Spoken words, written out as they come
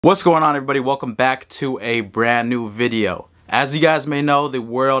What's going on, everybody? Welcome back to a brand new video. As you guys may know, the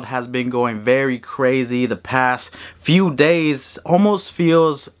world has been going very crazy the past few days. Almost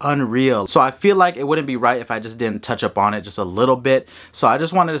feels unreal. So I feel like it wouldn't be right if I just didn't touch up on it just a little bit. So I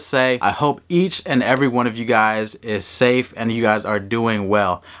just wanted to say I hope each and every one of you guys is safe and you guys are doing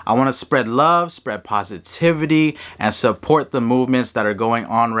well. I want to spread love, spread positivity, and support the movements that are going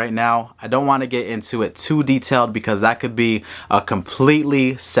on right now. I don't want to get into it too detailed because that could be a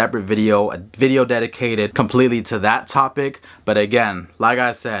completely separate video, a video dedicated completely to that topic. But again, like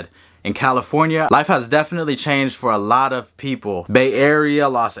I said, in California, life has definitely changed for a lot of people. Bay Area,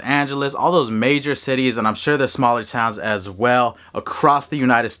 Los Angeles, all those major cities, and I'm sure there's smaller towns as well across the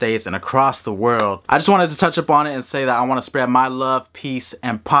United States and across the world. I just wanted to touch upon it and say that I want to spread my love, peace,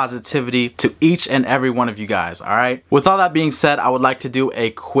 and positivity to each and every one of you guys, all right? With all that being said, I would like to do a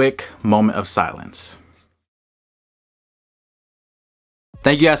quick moment of silence.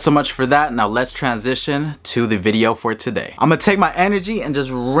 Thank you guys so much for that. Now let's transition to the video for today. I'm gonna take my energy and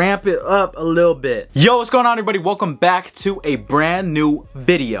just ramp it up a little bit. Yo, what's going on, everybody? Welcome back to a brand new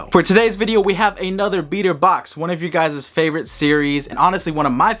video. For today's video, we have another beater box, one of you guys' favorite series, and honestly, one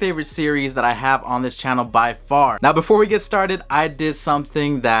of my favorite series that I have on this channel by far. Now, before we get started, I did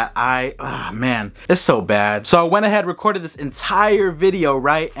something that man, it's so bad. So I went ahead, recorded this entire video,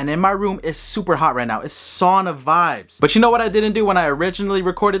 right? And in my room, it's super hot right now. It's sauna vibes. But you know what I didn't do when I originally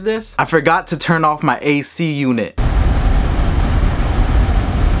recorded this? I forgot to turn off my AC unit.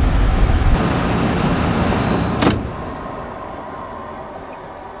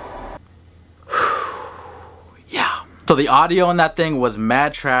 Yeah. So the audio on that thing was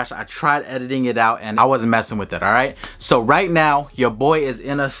mad trash. I tried editing it out and I wasn't messing with it, all right? So right now, your boy is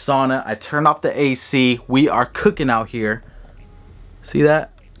in a sauna. I turned off the AC. We are cooking out here. See that?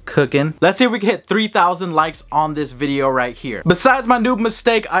 Cooking. Let's see if we can hit 3,000 likes on this video right here. Besides my noob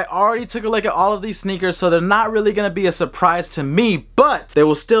mistake, I already took a look at all of these sneakers, so they're not really gonna be a surprise to me, but they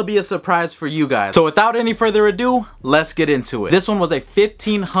will still be a surprise for you guys. So without any further ado, let's get into it. This one was a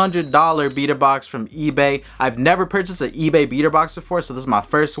 $1,500 beater box from eBay. I've never purchased an eBay beater box before, so this is my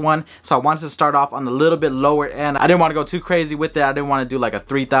first one. So I wanted to start off on the little bit lower end. I didn't want to go too crazy with it. I didn't want to do like a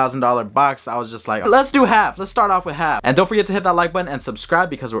 $3,000 box. I was just like, let's do half. Let's start off with half. And don't forget to hit that like button and subscribe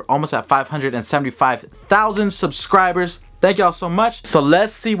because we're almost at 575,000 subscribers. Thank y'all so much. So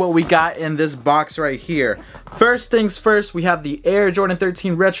let's see what we got in this box right here. First things first, we have the Air Jordan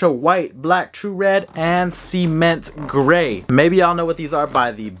 13 Retro White, Black, True Red, and Cement Gray. Maybe y'all know what these are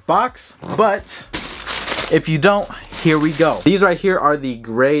by the box, but if you don't, here we go. These right here are the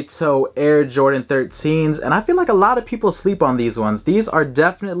gray toe Air Jordan 13s, and I feel like a lot of people sleep on these ones. These are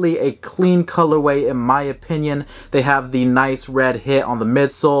definitely a clean colorway in my opinion. They have the nice red hit on the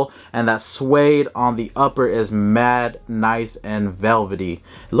midsole, and that suede on the upper is mad nice and velvety.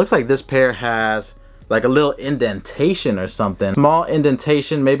 It looks like this pair has like a little indentation or something. Small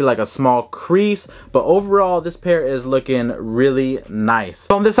indentation, maybe like a small crease, but overall this pair is looking really nice.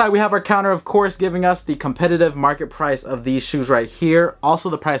 So on this side we have our counter, of course, giving us the competitive market price of these shoes right here. Also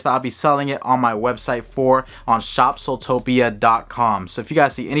the price that I'll be selling it on my website for on shopsoultopia.com. So if you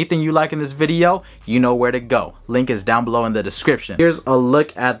guys see anything you like in this video, you know where to go. Link is down below in the description. Here's a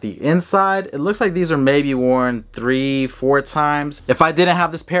look at the inside. It looks like these are maybe worn 3-4 times. If I didn't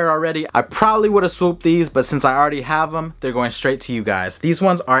have this pair already, I probably would have swooped these, but since I already have them, they're going straight to you guys. These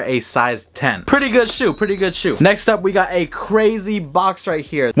ones are a size 10. Pretty good shoe, pretty good shoe. Next up, we got a crazy box right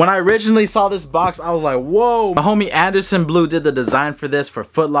here. When I originally saw this box, I was like, whoa. My homie Anderson Blue did the design for this for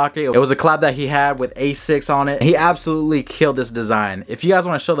Foot Locker. It was a collab that he had with A6 on it. He absolutely killed this design. If you guys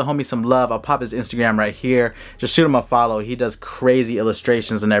want to show the homie some love, I'll pop his Instagram right here. Just shoot him a follow. He does crazy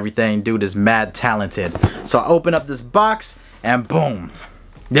illustrations and everything. Dude is mad talented. So I open up this box and boom.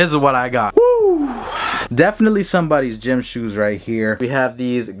 This is what I got. Woo! Definitely somebody's gym shoes right here. We have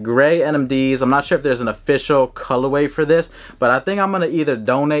these gray NMDs. I'm not sure if there's an official colorway for this, but I think I'm gonna either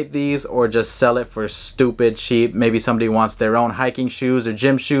donate these or just sell it for stupid cheap. Maybe somebody wants their own hiking shoes or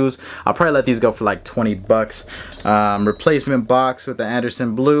gym shoes. I'll probably let these go for like 20 bucks. Replacement box with the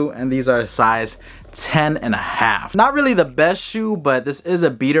Anderson Blue, and these are a size 10.5. Not really the best shoe, but this is a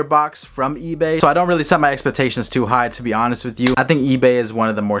beater box from eBay, so I don't really set my expectations too high, to be honest with you. I think eBay is one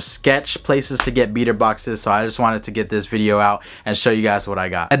of the more sketch places to get beater boxes, so I just wanted to get this video out and show you guys what I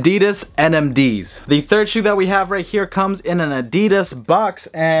got. Adidas NMDs. The third shoe that we have right here comes in an Adidas box,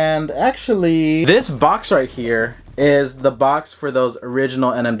 and actually this box right here is the box for those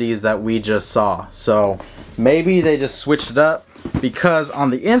original NMDs that we just saw. So maybe they just switched it up, because on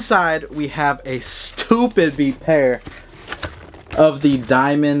the inside we have a stupid beat pair of the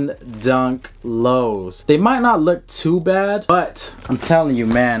Diamond Dunk lows. They might not look too bad, but I'm telling you,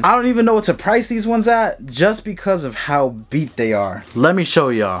 man, I don't even know what to price these ones at just because of how beat they are. Let me show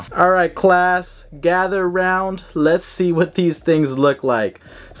y'all. All right, class, gather around. Let's see what these things look like.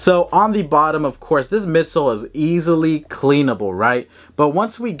 So on the bottom, of course, this midsole is easily cleanable, right? But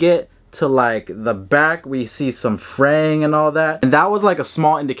once we get to like the back, we see some fraying and all that, and that was like a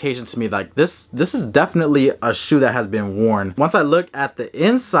small indication to me like this is definitely a shoe that has been worn. Once I look at the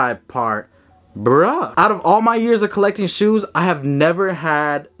inside part, bruh, out of all my years of collecting shoes, I have never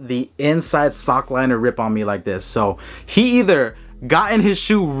had the inside sock liner rip on me like this. So he either got in his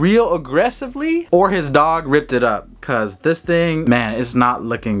shoe real aggressively or his dog ripped it up, because this thing, man, it's not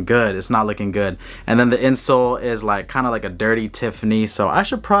looking good. It's not looking good. And then the insole is like kind of like a dirty Tiffany, so I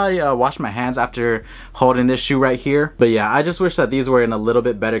should probably wash my hands after holding this shoe right here. But yeah, I just wish that these were in a little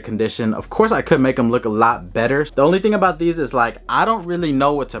bit better condition. Of course I could make them look a lot better. The only thing about these is like I don't really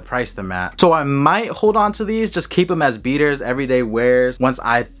know what to price them at, so I might hold on to these, just keep them as beaters, everyday wears, once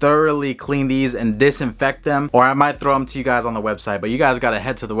I thoroughly clean these and disinfect them, or I might throw them to you guys on the website. But you guys gotta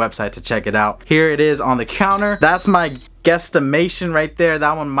head to the website to check it out. Here it is on the counter. That's my guesstimation right there.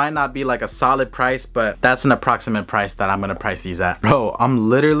 That one might not be like a solid price, but that's an approximate price that I'm gonna price these at. Bro, I'm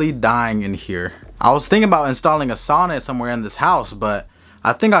literally dying in here. I was thinking about installing a sauna somewhere in this house, but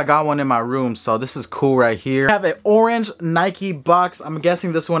I think I got one in my room, so this is cool right here. I have an orange Nike box. I'm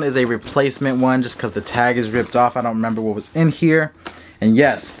guessing this one is a replacement one just because the tag is ripped off. I don't remember what was in here. And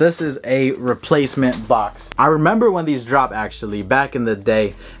yes, this is a replacement box. I remember when these dropped actually back in the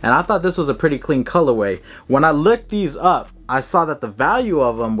day, and I thought this was a pretty clean colorway. When I looked these up, I saw that the value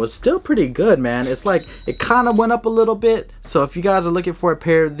of them was still pretty good, man. It's like it kind of went up a little bit. So if you guys are looking for a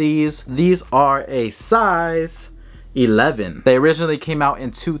pair of these are a size 11. They originally came out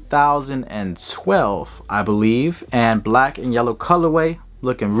in 2012, I believe, and black and yellow colorway.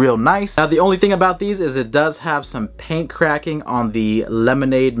 Looking real nice. Now the only thing about these is it does have some paint cracking on the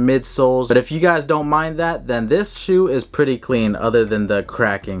lemonade midsoles, but if you guys don't mind that, then this shoe is pretty clean other than the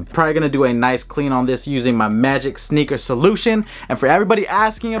cracking. Probably gonna do a nice clean on this using my magic sneaker solution, and for everybody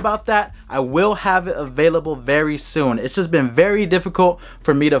asking about that, I will have it available very soon. It's just been very difficult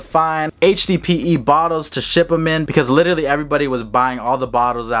for me to find HDPE bottles to ship them in because literally everybody was buying all the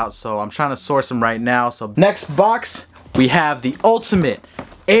bottles out, so I'm trying to source them right now. So next box, we have the ultimate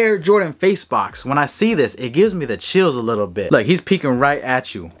Air Jordan face box. When I see this, it gives me the chills a little bit. Look, he's peeking right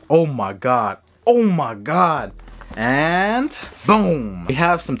at you. Oh my God. Oh my God. And boom. We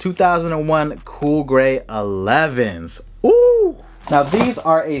have some 2001 cool gray 11s. Ooh. Now these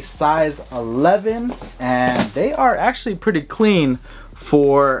are a size 11 and they are actually pretty clean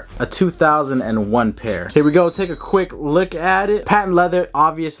for a 2001 pair. Here we go, take a quick look at it. Patent leather,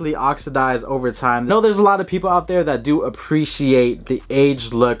 obviously oxidized over time. I know there's a lot of people out there that do appreciate the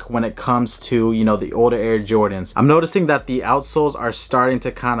aged look when it comes to, you know, the older Air Jordans. I'm noticing that the outsoles are starting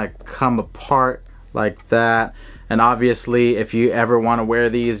to kind of come apart like that. And obviously, if you ever want to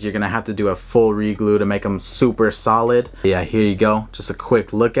wear these, you're gonna have to do a full reglue to make them super solid. Yeah, here you go, just a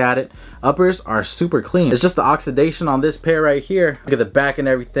quick look at it. Uppers are super clean. It's just the oxidation on this pair right here. Look at the back and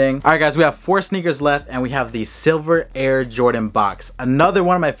everything. All right guys, we have 4 sneakers left and we have the silver Air Jordan box. Another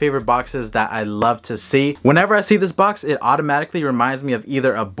one of my favorite boxes that I love to see. Whenever I see this box, it automatically reminds me of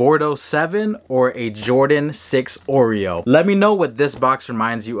either a Bordeaux 7 or a Jordan 6 Oreo. Let me know what this box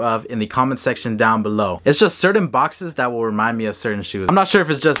reminds you of in the comment section down below. It's just certain boxes that will remind me of certain shoes. I'm not sure if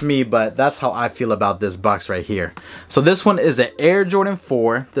it's just me, but that's how I feel about this box right here. So this one is an Air Jordan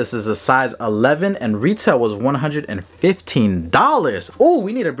 4. This is a size 11 and retail was $115. Oh,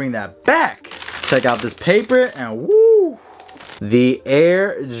 we need to bring that back. Check out this paper and woo! The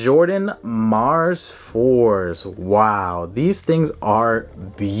Air Jordan Mars 4s. Wow, these things are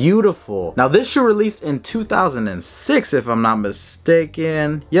beautiful. Now this shoe released in 2006 if I'm not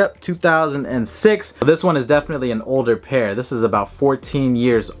mistaken. Yep, 2006. This one is definitely an older pair. This is about 14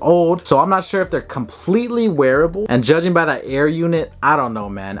 years old. So I'm not sure if they're completely wearable. And judging by that air unit, I don't know,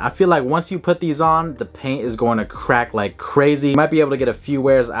 man. I feel like once you put these on, the paint is going to crack like crazy. You might be able to get a few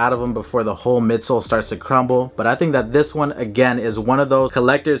wears out of them before the whole midsole starts to crumble. But I think that this one, again, is one of those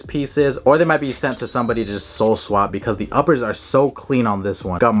collector's pieces, or they might be sent to somebody to just soul swap because the uppers are so clean on this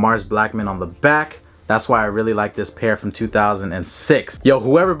one. Got Mars Blackman on the back. That's why I really like this pair from 2006. Yo,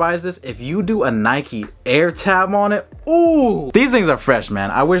 whoever buys this, if you do a Nike Air tab on it, ooh, these things are fresh,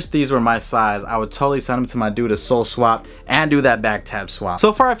 man. I wish these were my size. I would totally send them to my dude to soul swap and do that back tab swap.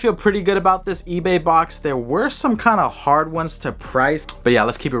 So far, I feel pretty good about this eBay box. There were some kind of hard ones to price, but yeah,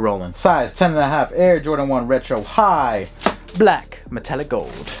 let's keep it rolling. Size 10.5 Air Jordan 1 Retro High. black, metallic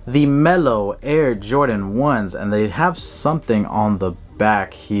gold. The Mellow Air Jordan 1s, and they have something on the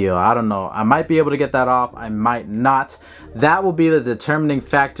back heel. I don't know. I might be able to get that off. I might not. That will be the determining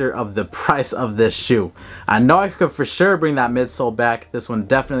factor of the price of this shoe. I know I could for sure bring that midsole back. This one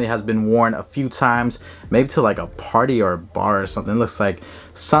definitely has been worn a few times, maybe to like a party or a bar or something. It looks like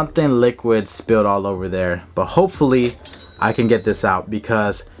something liquid spilled all over there, but hopefully I can get this out,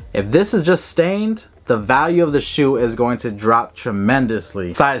 because if this is just stained, the value of the shoe is going to drop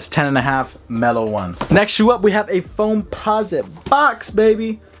tremendously. Size 10.5 Mellow 1s. Next shoe up, we have a Foamposite box,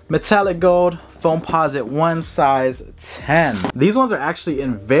 baby. Metallic gold Foamposite 1, size 10. These ones are actually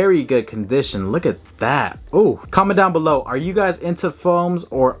in very good condition. Look at that. Oh, comment down below, are you guys into foams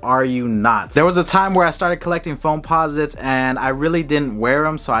or are you not? There was a time where I started collecting Foamposites and I really didn't wear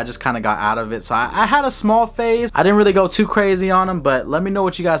them, so I just kind of got out of it. So I had a small phase. I didn't really go too crazy on them, but let me know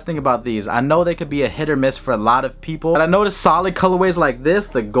what you guys think about these. I know they could be a hit or miss for a lot of people, but I noticed solid colorways like this,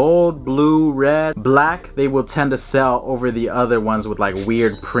 the gold, blue, red, black, they will tend to sell over the other ones with like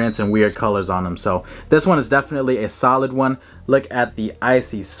weird prints and weird colors on them. So this one is definitely a solid one. Look at the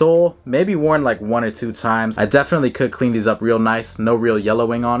icy sole, maybe worn like 1 or 2 times. I definitely could clean these up real nice, no real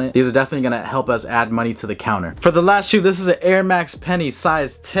yellowing on it. These are definitely gonna help us add money to the counter. For the last shoe, this is an Air Max Penny,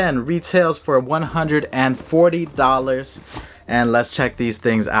 size 10, retails for $140. And let's check these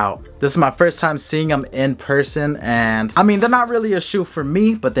things out. This is my first time seeing them in person, and I mean, they're not really a shoe for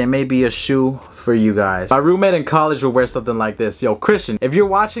me, but they may be a shoe for you guys. My roommate in college would wear something like this. Yo, Christian, if you're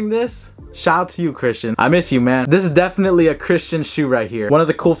watching this, shout out to you, Christian. I miss you, man. This is definitely a Christian shoe right here. One of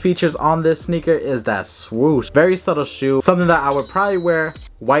the cool features on this sneaker is that swoosh. Very subtle shoe, something that I would probably wear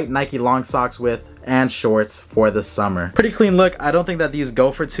white Nike long socks with and shorts for the summer. Pretty clean look. I don't think that these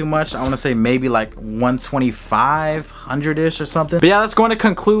go for too much. I want to say maybe like 125, 100-ish or something. But yeah, that's going to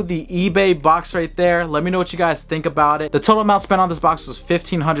conclude the eBay box right there. Let me know what you guys think about it. The total amount spent on this box was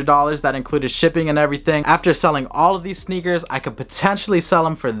 $1,500. That included shipping and everything. After selling all of these sneakers, I could potentially sell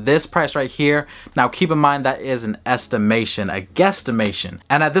them for this price right here. Now keep in mind that is an estimation, a guesstimation.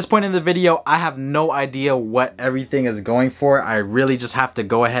 And at this point in the video, I have no idea what everything is going for. I really just have to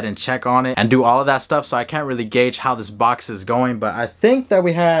go ahead and check on it and do all of that stuff, so I can't really gauge how this box is going. But I think that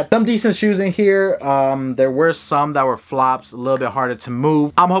we had some decent shoes in here. There were some that were flops, a little bit harder to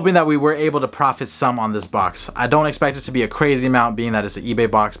move. I'm hoping that we were able to profit some on this box. I don't expect it to be a crazy amount, being that it's an eBay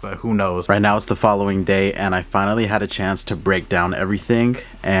box, but who knows. Right now it's the following day and I finally had a chance to break down everything,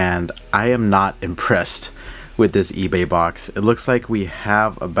 and I am not impressed with this eBay box. It looks like we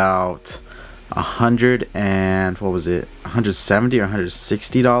have about $170 or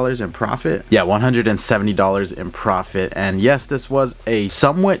 $160 in profit. Yeah, $170 in profit. And yes, this was a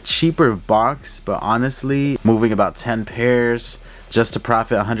somewhat cheaper box, but honestly, moving about 10 pairs just to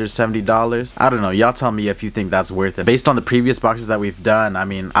profit $170, I don't know. Y'all tell me if you think that's worth it. Based on the previous boxes that we've done, I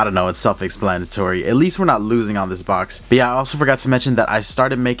mean, I don't know, it's self-explanatory. At least we're not losing on this box. But yeah, I also forgot to mention that I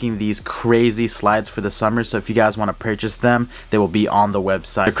started making these crazy slides for the summer, so if you guys want to purchase them, they will be on the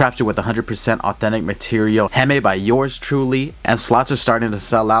website. They're crafted with 100% authentic material, handmade by yours truly, and slots are starting to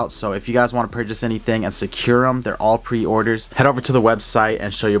sell out. So if you guys want to purchase anything and secure them, they're all pre-orders. Head over to the website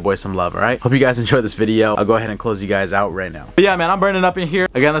and show your boy some love, all right? Hope you guys enjoyed this video. I'll go ahead and close you guys out right now. But yeah, man, I'm burning up in here.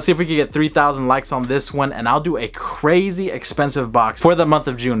 Again, let's see if we can get 3,000 likes on this one, and I'll do a crazy expensive box for the month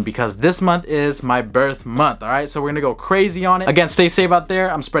of June, because this month is my birth month, all right? So we're gonna go crazy on it. Again, stay safe out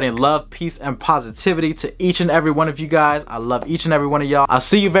there. I'm spreading love, peace, and positivity to each and every one of you guys. I love each and every one of y'all. I'll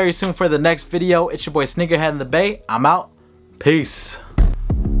see you very soon for the next video. It's your boy Sneakerhead in the Bay. I'm out. Peace.